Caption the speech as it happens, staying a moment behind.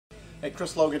Hey,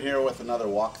 Chris Logan here with another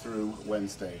walkthrough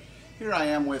Wednesday. Here I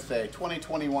am with a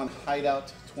 2021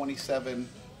 Hideout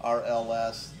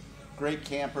 27RLS. Great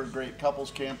camper, great couples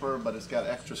camper, but it's got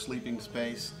extra sleeping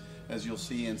space, as you'll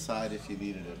see inside if you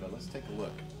needed it. But let's take a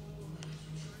look.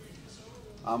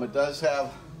 It does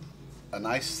have a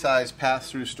nice size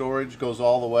pass-through storage, goes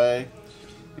all the way.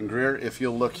 And Greer, if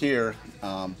you'll look here,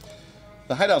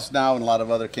 the Hideouts now and a lot of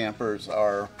other campers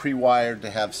are pre-wired to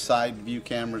have side view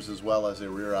cameras as well as a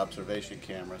rear observation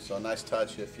camera. So a nice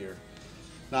touch if you're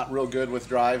not real good with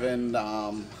driving,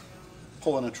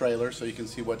 pulling a trailer so you can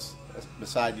see what's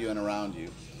beside you and around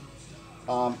you.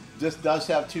 This does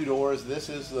have two doors. This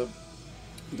is the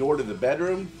door to the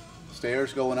bedroom,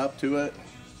 stairs going up to it.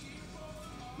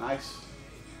 Nice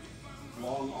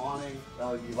long awning,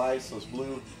 LED lights, those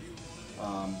blue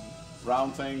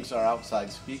round things are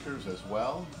outside speakers as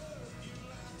well.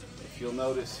 If you'll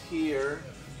notice here,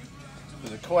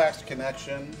 there's a coax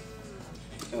connection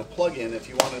and a plug-in if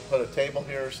you want to put a table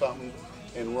here or something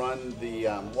and run the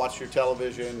watch your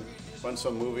television, run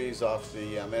some movies off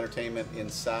the entertainment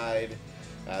inside.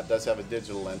 It does have a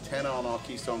digital antenna on all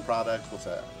Keystone products with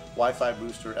a Wi-Fi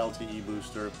booster, LTE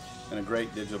booster, and a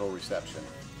great digital reception.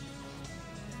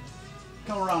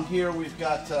 Come around here, we've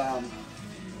got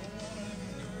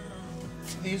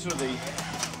these are the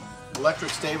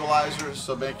electric stabilizers,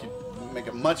 so make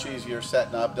it much easier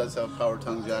setting up. Does have a power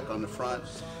tongue jack on the front.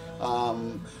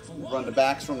 Run the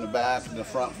backs from the back and the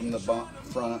front from the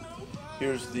front.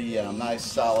 Here's the nice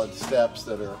solid steps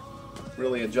that are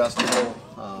really adjustable,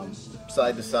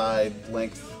 side to side,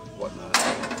 length, whatnot.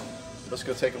 Let's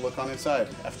go take a look on inside.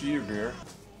 After you, Greer.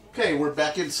 Okay, we're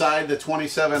back inside the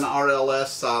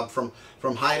 27RLS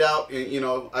from Hideout. You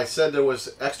know, I said there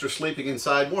was extra sleeping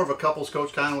inside, more of a couple's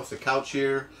coach kind of with the couch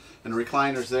here and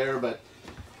recliners there, but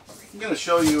I'm going to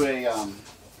show you a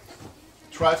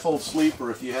trifold sleeper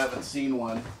if you haven't seen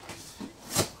one.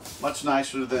 Much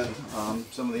nicer than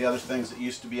some of the other things that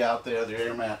used to be out there, the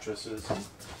air mattresses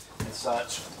and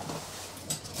such.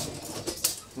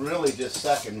 Really just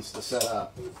seconds to set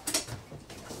up.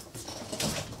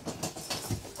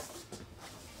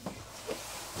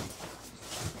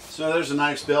 So there's a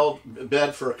nice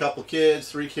bed for a couple kids,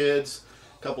 3 kids,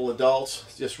 a couple adults.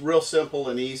 Just real simple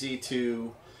and easy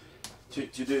to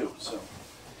do. So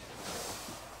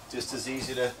just as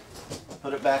easy to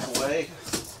put it back away.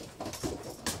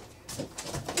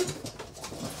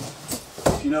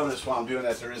 If you notice while I'm doing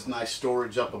that, there is nice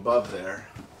storage up above there.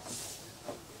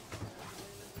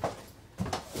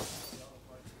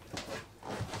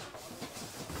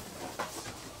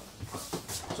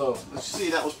 So let's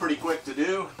see, that was pretty quick to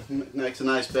do. Makes a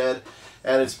nice bed.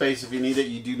 Added space if you need it.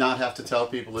 You do not have to tell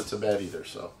people it's a bed either.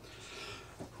 So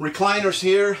recliners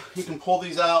here, you can pull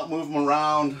these out, move them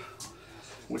around,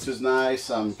 which is nice.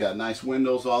 Got nice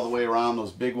windows all the way around,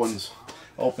 those big ones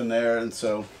open there. And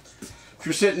so if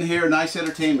you're sitting here, nice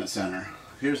entertainment center.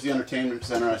 Here's the entertainment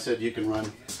center. I said you can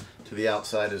run to the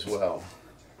outside as well.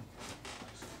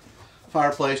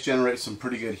 Fireplace generates some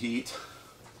pretty good heat.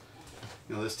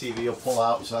 You know, this TV will pull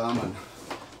out some and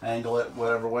angle it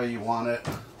whatever way you want it.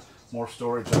 More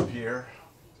storage up here.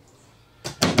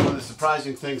 One of the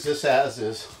surprising things this has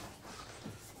is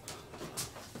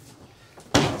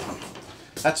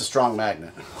that's a strong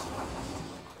magnet.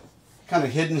 Kind of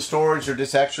hidden storage or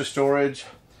just extra storage.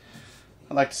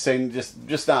 I like to say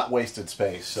just not wasted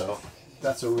space. So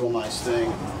that's a real nice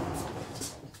thing.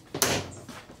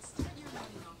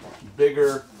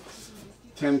 Bigger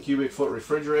 10 cubic foot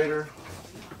refrigerator.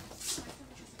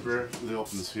 The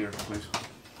opens here, please.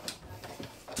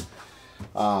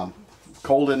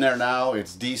 Cold in there now.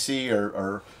 It's DC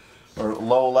or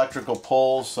low electrical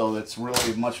pulls, so it's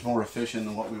really much more efficient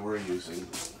than what we were using.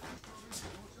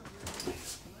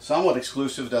 Somewhat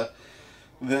exclusive to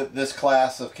this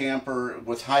class of camper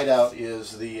with Hideout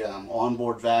is the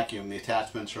onboard vacuum. The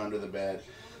attachments are under the bed,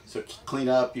 so clean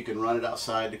up. You can run it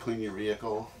outside to clean your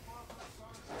vehicle.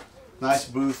 Nice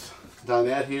booth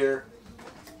dinette here.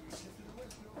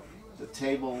 The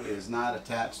table is not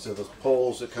attached to the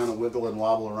poles that kind of wiggle and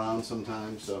wobble around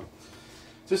sometimes, so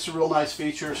just a real nice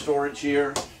feature. Storage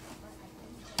here.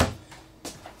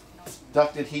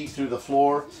 Ducted heat through the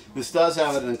floor. This does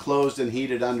have an enclosed and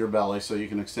heated underbelly, so you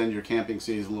can extend your camping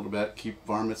season a little bit, keep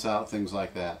varmints out, things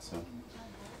like that. So,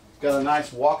 got a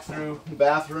nice walk-through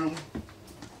bathroom.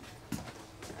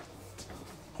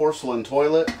 Porcelain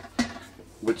toilet,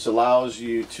 which allows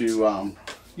you to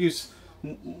use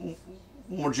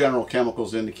more general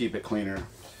chemicals in to keep it cleaner.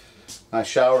 Nice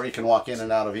shower you can walk in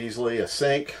and out of easily. A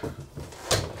sink.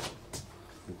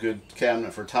 A good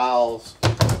cabinet for towels.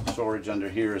 storage under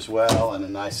here as well, and a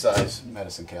nice size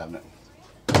medicine cabinet.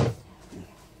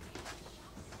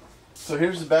 So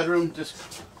here's the bedroom,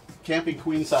 just camping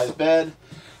queen size bed,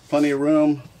 plenty of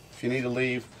room. If you need to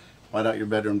leave, light out your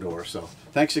bedroom door. So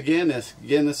thanks again.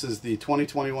 This is the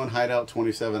 2021 Hideout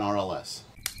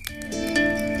 27RLS.